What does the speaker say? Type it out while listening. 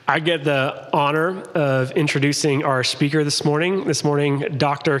I get the honor of introducing our speaker this morning. This morning,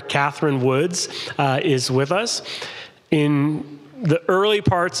 Dr. Catherine Woods is with us. In the early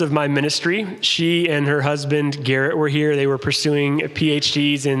parts of my ministry, she and her husband, Garrett, were here. They were pursuing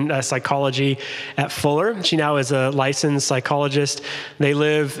PhDs in psychology at Fuller. She now is a licensed psychologist. They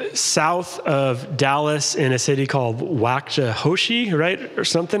live south of Dallas in a city called Waxahachie, right? Or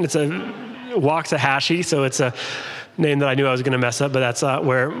something. It's a Waxahachie, so it's a name that I knew I was going to mess up, but that's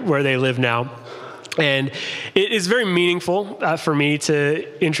where they live now. And it is very meaningful for me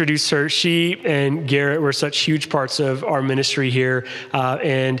to introduce her. She and Garrett were such huge parts of our ministry here.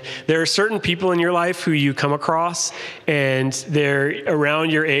 And there are certain people in your life who you come across and they're around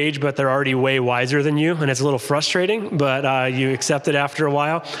your age, but they're already way wiser than you. And it's a little frustrating, but you accept it after a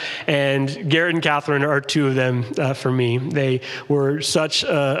while. And Garrett and Catherine are two of them for me. They were such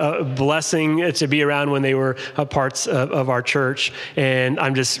a blessing to be around when they were parts of our church. And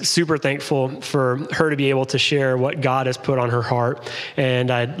I'm just super thankful for her to be able to share what God has put on her heart. And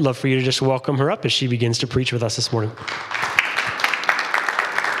I'd love for you to just welcome her up as she begins to preach with us this morning.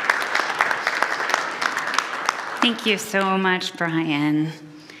 Thank you so much, Brian.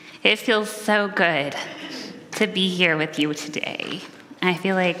 It feels so good to be here with you today. I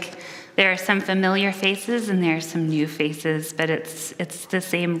feel like there are some familiar faces and there are some new faces, but it's the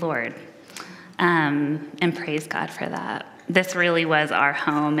same Lord. And praise God for that. This really was our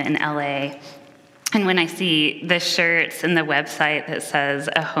home in LA. And when I see the shirts and the website that says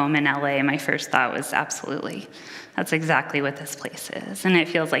a home in LA, my first thought was absolutely, that's exactly what this place is. And it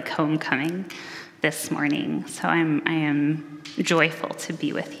feels like homecoming this morning. So I am joyful to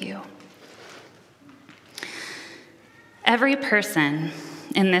be with you. Every person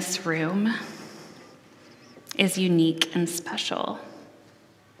in this room is unique and special.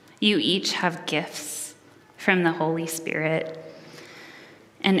 You each have gifts from the Holy Spirit.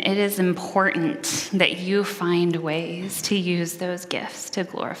 And it is important that you find ways to use those gifts to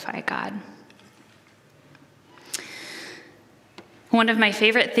glorify God. One of my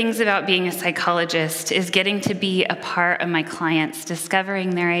favorite things about being a psychologist is getting to be a part of my clients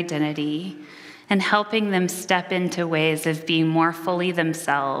discovering their identity and helping them step into ways of being more fully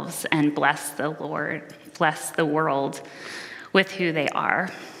themselves and bless the Lord, bless the world with who they are.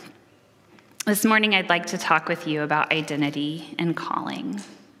 This morning, I'd like to talk with you about identity and calling.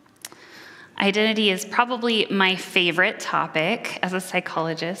 Identity is probably my favorite topic as a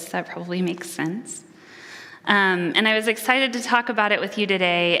psychologist. That probably makes sense. And I was excited to talk about it with you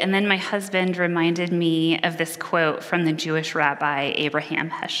today, and then my husband reminded me of this quote from the Jewish rabbi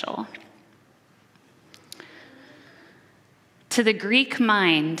Abraham Heschel. To the Greek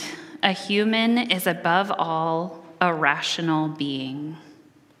mind, a human is above all a rational being.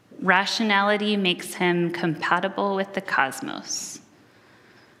 Rationality makes him compatible with the cosmos.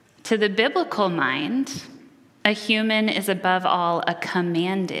 To the biblical mind, a human is above all a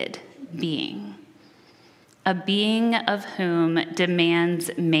commanded being, a being of whom demands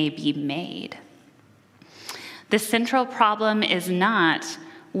may be made. The central problem is not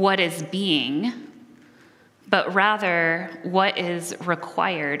what is being, but rather what is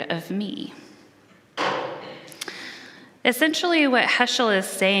required of me. Essentially, what Heschel is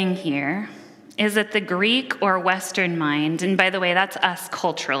saying here is that the Greek or Western mind, and by the way, that's us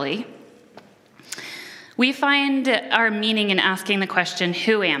culturally, we find our meaning in asking the question,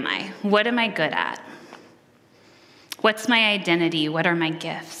 who am I? What am I good at? What's my identity? What are my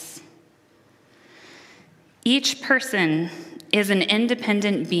gifts? Each person is an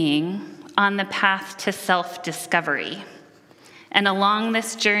independent being on the path to self-discovery. And along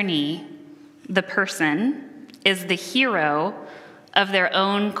this journey, the person is the hero of their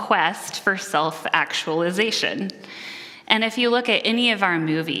own quest for self-actualization. And if you look at any of our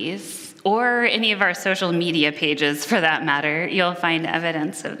movies, or any of our social media pages for that matter, you'll find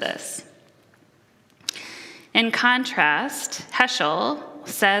evidence of this. In contrast, Heschel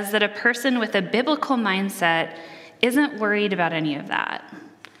says that a person with a biblical mindset isn't worried about any of that.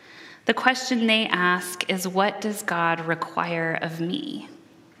 The question they ask is, what does God require of me?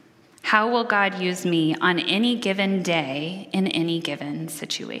 How will God use me on any given day in any given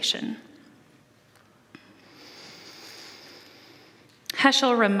situation?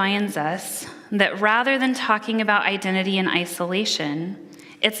 Heschel reminds us that rather than talking about identity in isolation,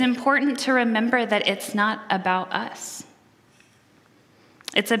 it's important to remember that it's not about us.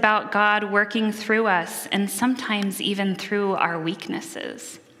 It's about God working through us and sometimes even through our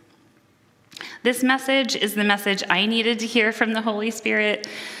weaknesses. This message is the message I needed to hear from the Holy Spirit,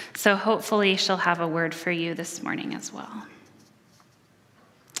 so hopefully she'll have a word for you this morning as well.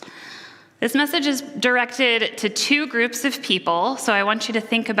 This message is directed to two groups of people, so I want you to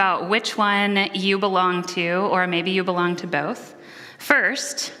think about which one you belong to, or maybe you belong to both.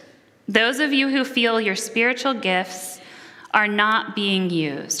 First, those of you who feel your spiritual gifts are not being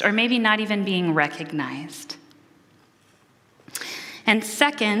used, or maybe not even being recognized. And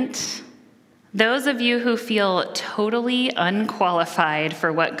second, those of you who feel totally unqualified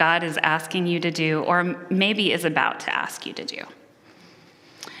for what God is asking you to do, or maybe is about to ask you to do.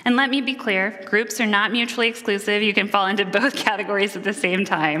 And let me be clear, groups are not mutually exclusive. You can fall into both categories at the same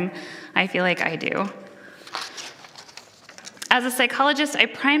time. I feel like I do. As a psychologist, I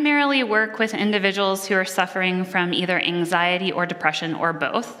primarily work with individuals who are suffering from either anxiety or depression or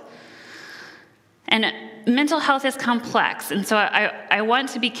both. And mental health is complex, and so I want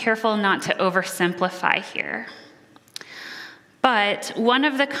to be careful not to oversimplify here. But one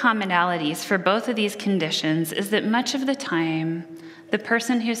of the commonalities for both of these conditions is that much of the time, the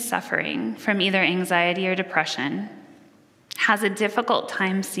person who's suffering from either anxiety or depression has a difficult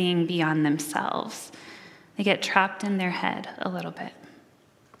time seeing beyond themselves. They get trapped in their head a little bit.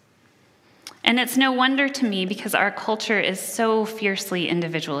 And it's no wonder to me because our culture is so fiercely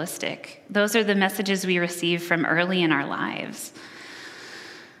individualistic. Those are the messages we receive from early in our lives.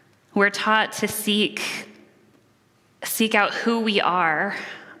 We're taught to seek out who we are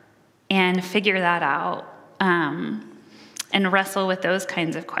and figure that out. And wrestle with those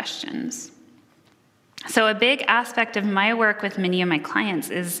kinds of questions. So a big aspect of my work with many of my clients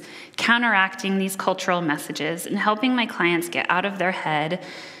is counteracting these cultural messages and helping my clients get out of their head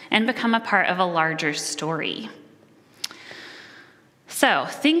and become a part of a larger story. So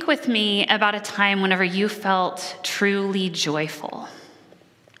think with me about a time whenever you felt truly joyful,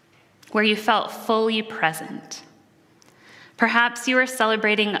 where you felt fully present. Perhaps you were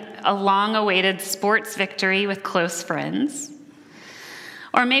celebrating a long-awaited sports victory with close friends.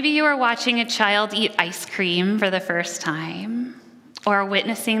 Or maybe you were watching a child eat ice cream for the first time, or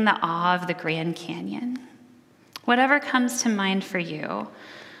witnessing the awe of the Grand Canyon. Whatever comes to mind for you,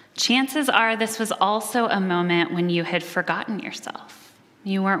 chances are this was also a moment when you had forgotten yourself.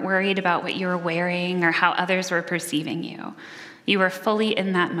 You weren't worried about what you were wearing or how others were perceiving you. You were fully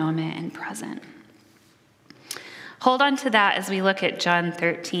in that moment and present. Hold on to that as we look at John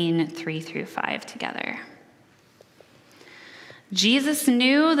 13, 3-5 together. Jesus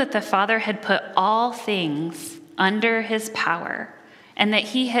knew that the Father had put all things under his power and that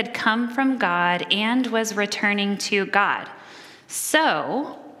he had come from God and was returning to God.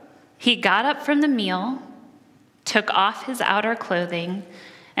 So he got up from the meal, took off his outer clothing,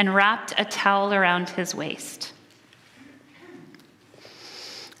 and wrapped a towel around his waist.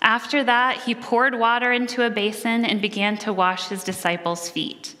 After that, he poured water into a basin and began to wash his disciples'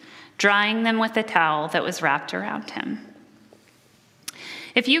 feet, drying them with the towel that was wrapped around him.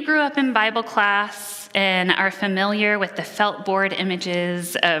 If you grew up in Bible class and are familiar with the felt board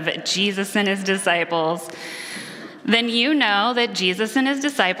images of Jesus and his disciples, then you know that Jesus and his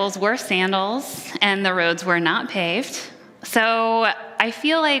disciples wore sandals and the roads were not paved. So I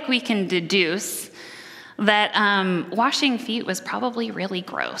feel like we can deduce that washing feet was probably really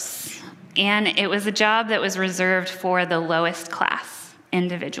gross. And it was a job that was reserved for the lowest class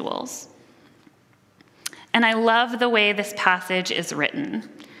individuals. And I love the way this passage is written.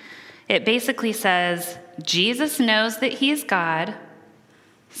 It basically says, Jesus knows that he's God,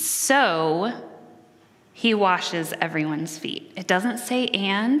 so he washes everyone's feet. It doesn't say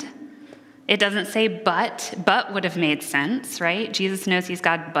and. It doesn't say but. But would have made sense, right? Jesus knows he's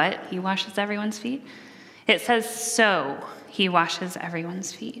God, but he washes everyone's feet. It says, so he washes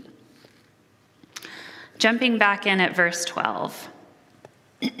everyone's feet. Jumping back in at verse 12.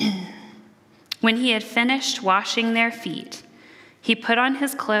 When he had finished washing their feet, he put on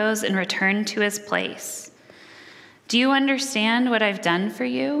his clothes and returned to his place. Do you understand what I've done for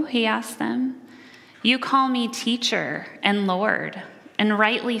you? He asked them. You call me teacher and Lord, and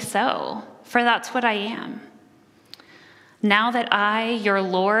rightly so, for that's what I am. Now that I, your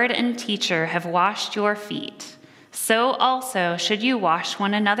Lord and teacher, have washed your feet, so also should you wash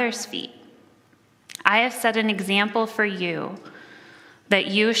one another's feet. I have set an example for you that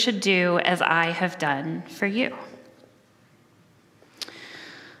you should do as I have done for you.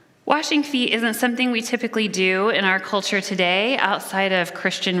 Washing feet isn't something we typically do in our culture today outside of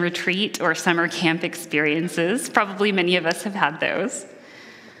Christian retreat or summer camp experiences. Probably many of us have had those.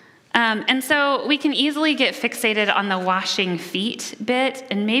 And so we can easily get fixated on the washing feet bit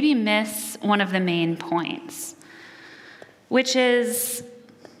and maybe miss one of the main points, which is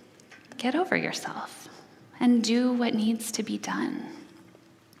get over yourself and do what needs to be done.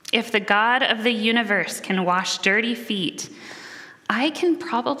 If the God of the universe can wash dirty feet, I can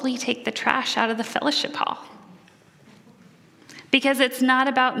probably take the trash out of the fellowship hall. Because it's not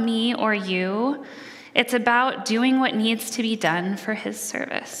about me or you, it's about doing what needs to be done for his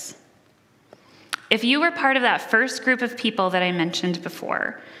service. If you were part of that first group of people that I mentioned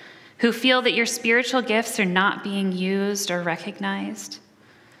before, who feel that your spiritual gifts are not being used or recognized,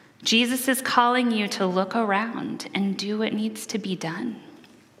 Jesus is calling you to look around and do what needs to be done.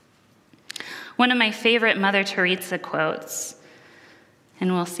 One of my favorite Mother Teresa quotes,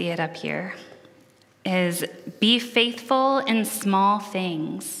 and we'll see it up here, is, "Be faithful in small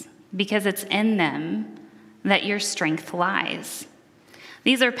things, because it's in them that your strength lies."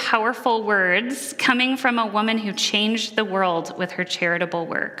 These are powerful words coming from a woman who changed the world with her charitable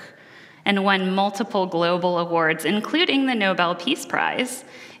work and won multiple global awards, including the Nobel Peace Prize,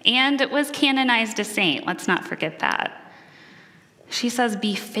 and was canonized a saint. Let's not forget that. She says,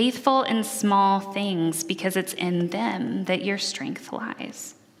 "Be faithful in small things, because it's in them that your strength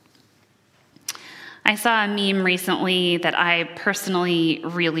lies." I saw a meme recently that I personally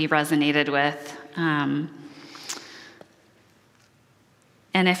really resonated with.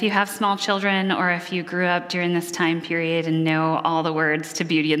 And if you have small children, or if you grew up during this time period and know all the words to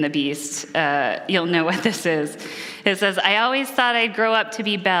Beauty and the Beast, you'll know what this is. It says, "I always thought I'd grow up to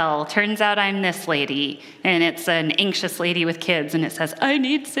be Belle. Turns out I'm this lady." And it's an anxious lady with kids, and it says, "I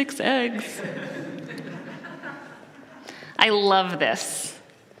need 6 eggs." I love this.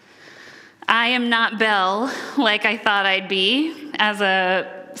 I am not Belle like I thought I'd be as a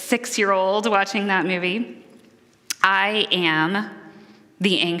 6-year-old watching that movie. I am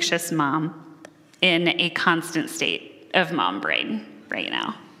the anxious mom in a constant state of mom brain right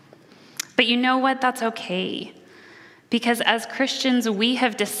now. But you know what? That's okay. Because as Christians, we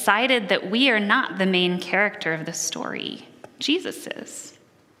have decided that we are not the main character of the story. Jesus is.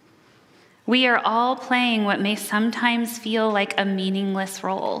 We are all playing what may sometimes feel like a meaningless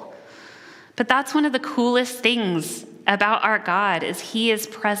role. But that's one of the coolest things about our God, is he is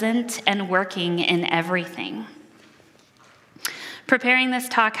present and working in everything. Preparing this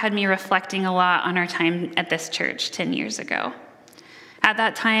talk had me reflecting a lot on our time at this church 10 years ago. At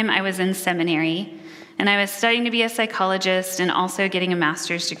that time, I was in seminary, and I was studying to be a psychologist and also getting a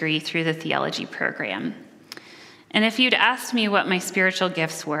master's degree through the theology program. And if you'd asked me what my spiritual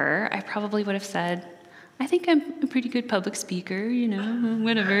gifts were, I probably would have said, I think I'm a pretty good public speaker,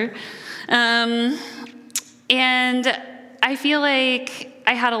 whatever. And I feel like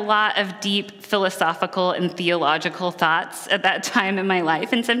I had a lot of deep philosophical and theological thoughts at that time in my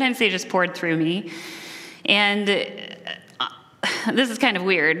life, and sometimes they just poured through me. And this is kind of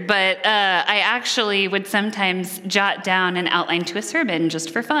weird, but I actually would sometimes jot down an outline to a sermon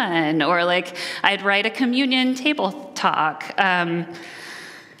just for fun, or like I'd write a communion table talk,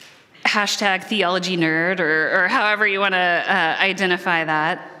 hashtag theology nerd, or however you want to identify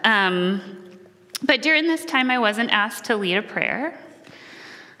that. But during this time, I wasn't asked to lead a prayer.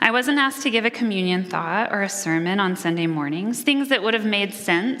 I wasn't asked to give a communion thought or a sermon on Sunday mornings, things that would have made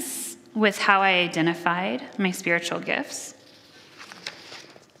sense with how I identified my spiritual gifts.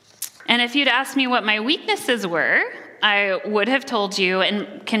 And if you'd asked me what my weaknesses were, I would have told you,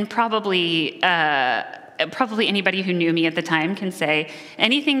 and can probably anybody who knew me at the time can say,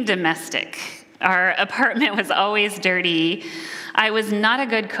 anything domestic. Our apartment was always dirty. I was not a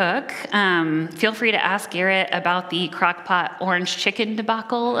good cook. Feel free to ask Garrett about the crockpot orange chicken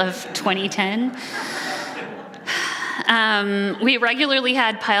debacle of 2010. We regularly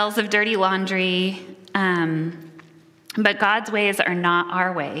had piles of dirty laundry, but God's ways are not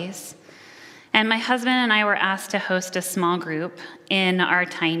our ways. And my husband and I were asked to host a small group in our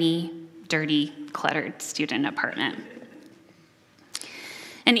tiny, dirty, cluttered student apartment.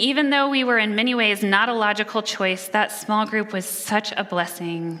 And even though we were in many ways not a logical choice, that small group was such a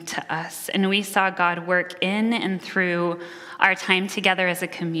blessing to us. And we saw God work in and through our time together as a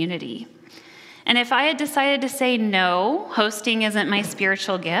community. And if I had decided to say, no, hosting isn't my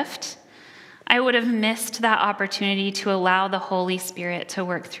spiritual gift, I would have missed that opportunity to allow the Holy Spirit to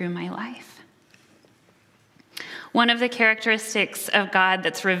work through my life. One of the characteristics of God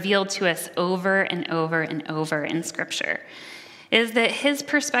that's revealed to us over and over and over in Scripture is that his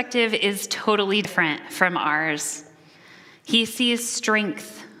perspective is totally different from ours. He sees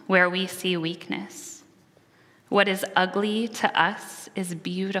strength where we see weakness. What is ugly to us is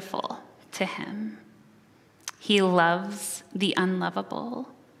beautiful to him. He loves the unlovable,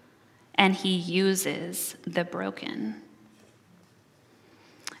 and he uses the broken.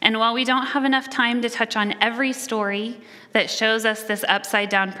 And while we don't have enough time to touch on every story that shows us this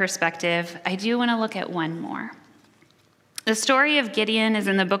upside-down perspective, I do want to look at one more. The story of Gideon is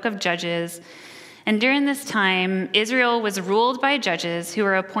in the book of Judges, And during this time, Israel was ruled by judges who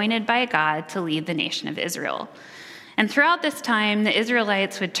were appointed by God to lead the nation of Israel. And throughout this time, the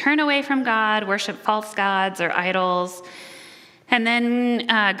Israelites would turn away from God, worship false gods or idols. And then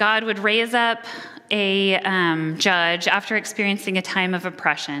God would raise up a judge after experiencing a time of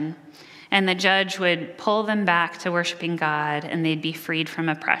oppression. And the judge would pull them back to worshiping God, and they'd be freed from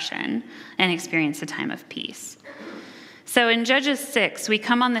oppression and experience a time of peace. So in Judges 6, we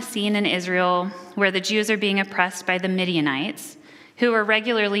come on the scene in Israel where the Jews are being oppressed by the Midianites, who are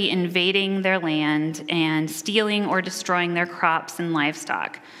regularly invading their land and stealing or destroying their crops and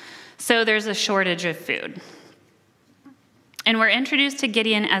livestock. So there's a shortage of food. And we're introduced to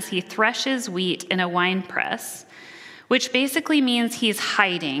Gideon as he threshes wheat in a wine press, which basically means he's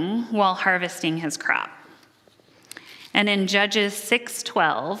hiding while harvesting his crop. And in Judges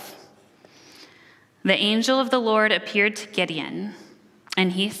 6:12, the angel of the Lord appeared to Gideon,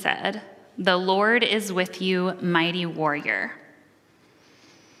 and he said, "The Lord is with you, mighty warrior."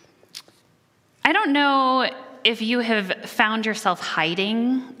 I don't know if you have found yourself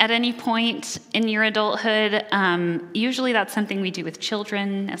hiding at any point in your adulthood. Usually that's something we do with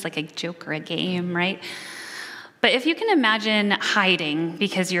children as like a joke or a game, right? But if you can imagine hiding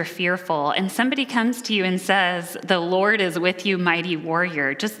because you're fearful and somebody comes to you and says, "The Lord is with you, mighty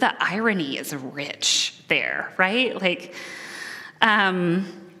warrior," just the irony is rich there, right? And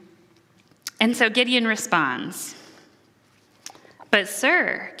so Gideon responds. "But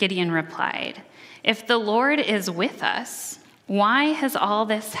sir," Gideon replied, "if the Lord is with us, why has all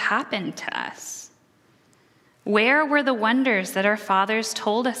this happened to us? Where were the wonders that our fathers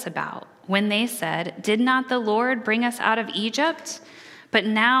told us about when they said, 'Did not the Lord bring us out of Egypt?' But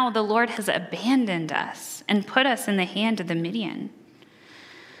now the Lord has abandoned us and put us in the hand of the Midian."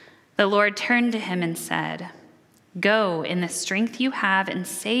 The Lord turned to him and said, "Go in the strength you have and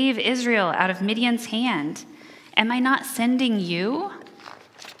save Israel out of Midian's hand. Am I not sending you?"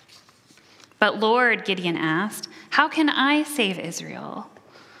 "But Lord," Gideon asked, "how can I save Israel?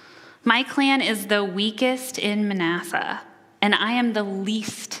 My clan is the weakest in Manasseh, and I am the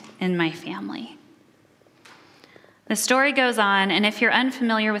least in my family." The story goes on, and if you're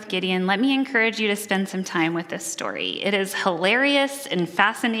unfamiliar with Gideon, let me encourage you to spend some time with this story. It is hilarious and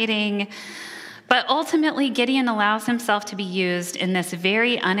fascinating, but ultimately Gideon allows himself to be used in this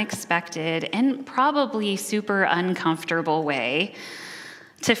very unexpected and probably super uncomfortable way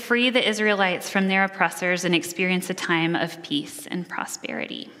to free the Israelites from their oppressors and experience a time of peace and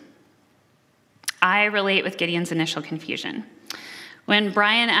prosperity. I relate with Gideon's initial confusion. When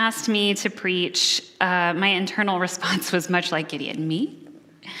Brian asked me to preach, my internal response was much like Gideon. Me?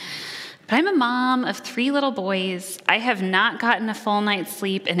 But I'm a mom of 3 little boys. I have not gotten a full night's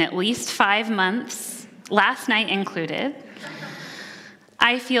sleep in at least 5 months, last night included.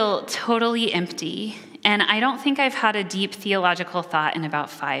 I feel totally empty, and I don't think I've had a deep theological thought in about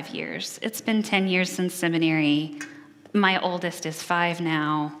 5 years. It's been 10 years since seminary. My oldest is 5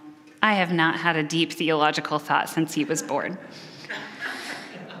 now. I have not had a deep theological thought since he was born.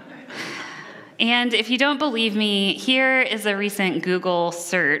 And if you don't believe me, here is a recent Google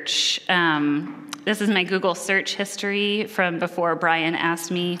search. This is my Google search history from before Brian asked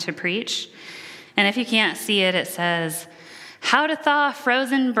me to preach. And if you can't see it, it says, "How to thaw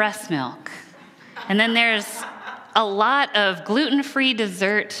frozen breast milk." And then there's a lot of gluten-free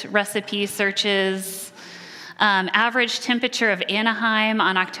dessert recipe searches. Average temperature of Anaheim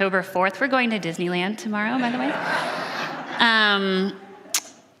on October 4th. We're going to Disneyland tomorrow, by the way.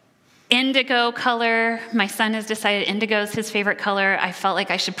 Indigo color. My son has decided indigo is his favorite color. I felt like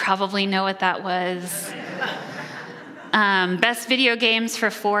I should probably know what that was. Best video games for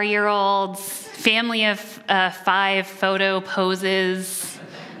 4-year-olds. Family of 5 photo poses.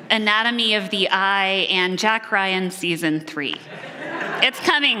 Anatomy of the Eye, and Jack Ryan season 3. It's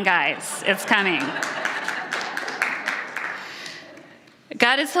coming, guys. It's coming.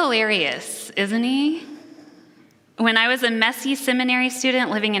 God is hilarious, isn't he? When I was a messy seminary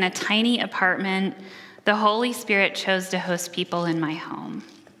student living in a tiny apartment, the Holy Spirit chose to host people in my home.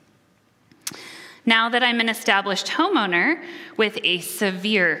 Now that I'm an established homeowner with a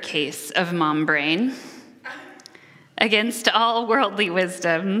severe case of mom brain, against all worldly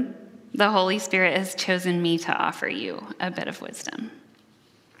wisdom, the Holy Spirit has chosen me to offer you a bit of wisdom.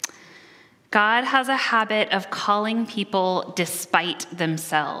 God has a habit of calling people despite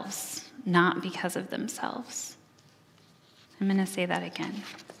themselves, not because of themselves. I'm going to say that again.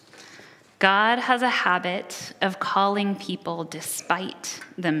 God has a habit of calling people despite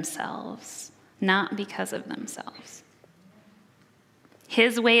themselves, not because of themselves.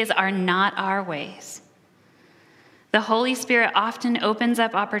 His ways are not our ways. The Holy Spirit often opens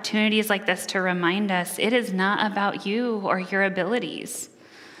up opportunities like this to remind us it is not about you or your abilities.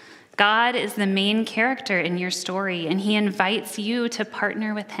 God is the main character in your story, and he invites you to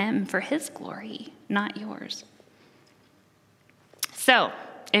partner with him for his glory, not yours. So,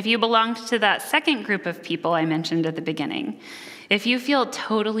 if you belonged to that second group of people I mentioned at the beginning, if you feel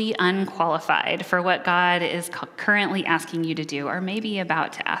totally unqualified for what God is currently asking you to do, or maybe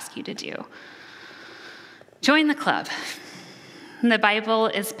about to ask you to do, join the club. The Bible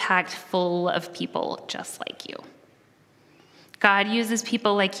is packed full of people just like you. God uses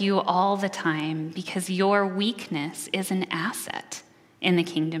people like you all the time because your weakness is an asset in the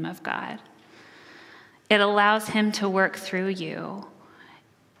kingdom of God. It allows him to work through you,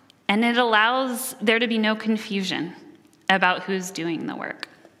 and it allows there to be no confusion about who's doing the work.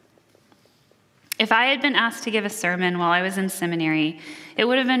 If I had been asked to give a sermon while I was in seminary, it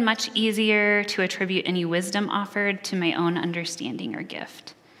would have been much easier to attribute any wisdom offered to my own understanding or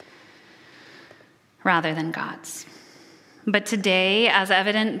gift, rather than God's. But today, as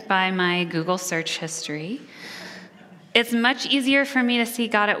evident by my Google search history, it's much easier for me to see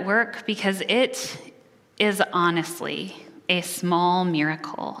God at work because it is honestly a small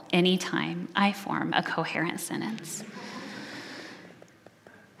miracle anytime I form a coherent sentence.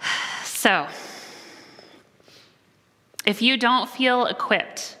 So, if you don't feel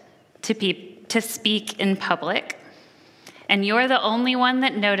equipped to speak in public, and you're the only one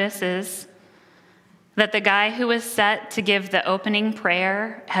that notices that the guy who was set to give the opening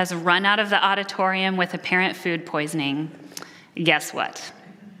prayer has run out of the auditorium with apparent food poisoning, guess what?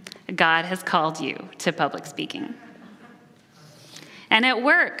 God has called you to public speaking. And at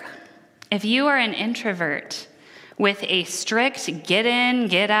work, if you are an introvert with a strict get in,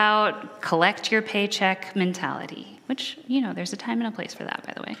 get out, collect your paycheck mentality, which, there's a time and a place for that,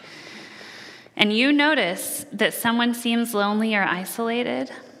 by the way, and you notice that someone seems lonely or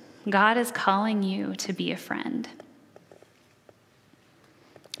isolated, God is calling you to be a friend.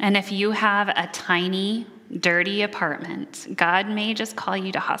 And if you have a tiny, dirty apartment, God may just call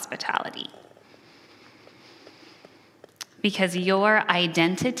you to hospitality. Because your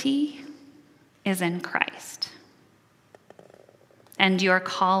identity is in Christ. And your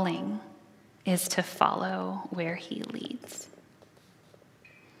calling is to follow where he leads.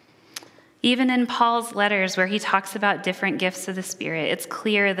 Even in Paul's letters where he talks about different gifts of the Spirit, it's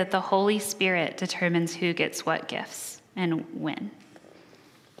clear that the Holy Spirit determines who gets what gifts and when.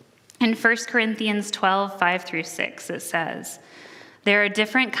 In 1 Corinthians 12, 5-6, it says, "There are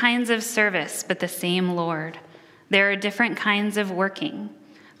different kinds of service, but the same Lord. There are different kinds of working,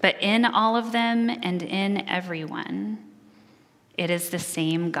 but in all of them and in everyone, it is the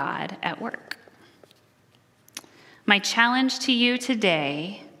same God at work." My challenge to you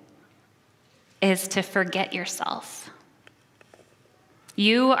today is to forget yourself.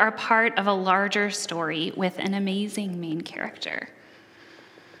 You are part of a larger story with an amazing main character.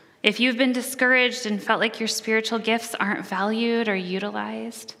 If you've been discouraged and felt like your spiritual gifts aren't valued or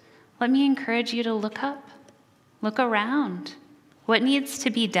utilized, let me encourage you to look up, look around. What needs to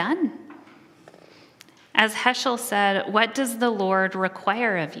be done? As Heschel said, what does the Lord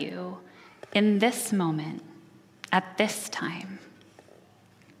require of you in this moment, at this time?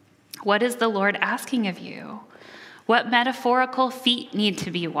 What is the Lord asking of you? What metaphorical feet need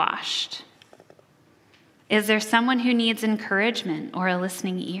to be washed? Is there someone who needs encouragement or a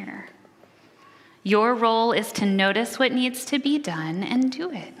listening ear? Your role is to notice what needs to be done and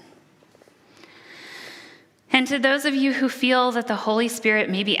do it. And to those of you who feel that the Holy Spirit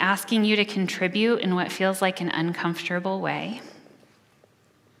may be asking you to contribute in what feels like an uncomfortable way,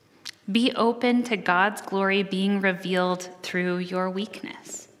 be open to God's glory being revealed through your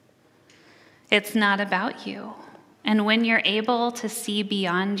weakness. It's not about you. And when you're able to see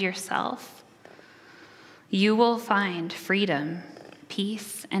beyond yourself, you will find freedom,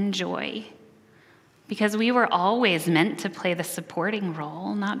 peace, and joy. Because we were always meant to play the supporting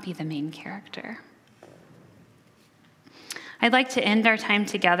role, not be the main character. I'd like to end our time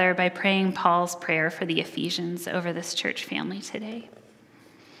together by praying Paul's prayer for the Ephesians over this church family today.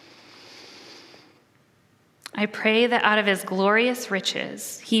 I pray that out of his glorious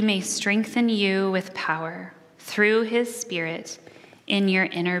riches, he may strengthen you with power through his Spirit in your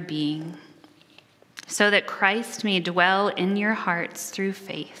inner being, so that Christ may dwell in your hearts through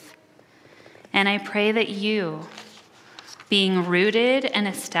faith. And I pray that you, being rooted and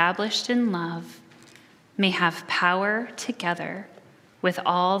established in love, may have power together with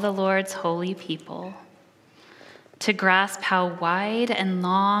all the Lord's holy people to grasp how wide and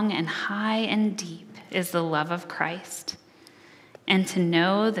long and high and deep is the love of Christ, and to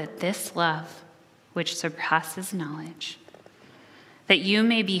know that this love which surpasses knowledge, that you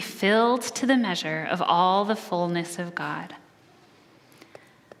may be filled to the measure of all the fullness of God.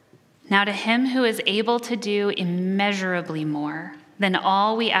 Now to him who is able to do immeasurably more than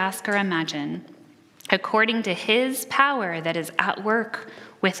all we ask or imagine, according to his power that is at work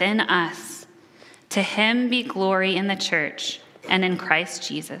within us, to him be glory in the church and in Christ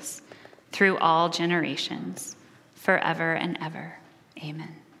Jesus through all generations, forever and ever.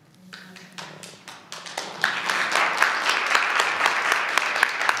 Amen.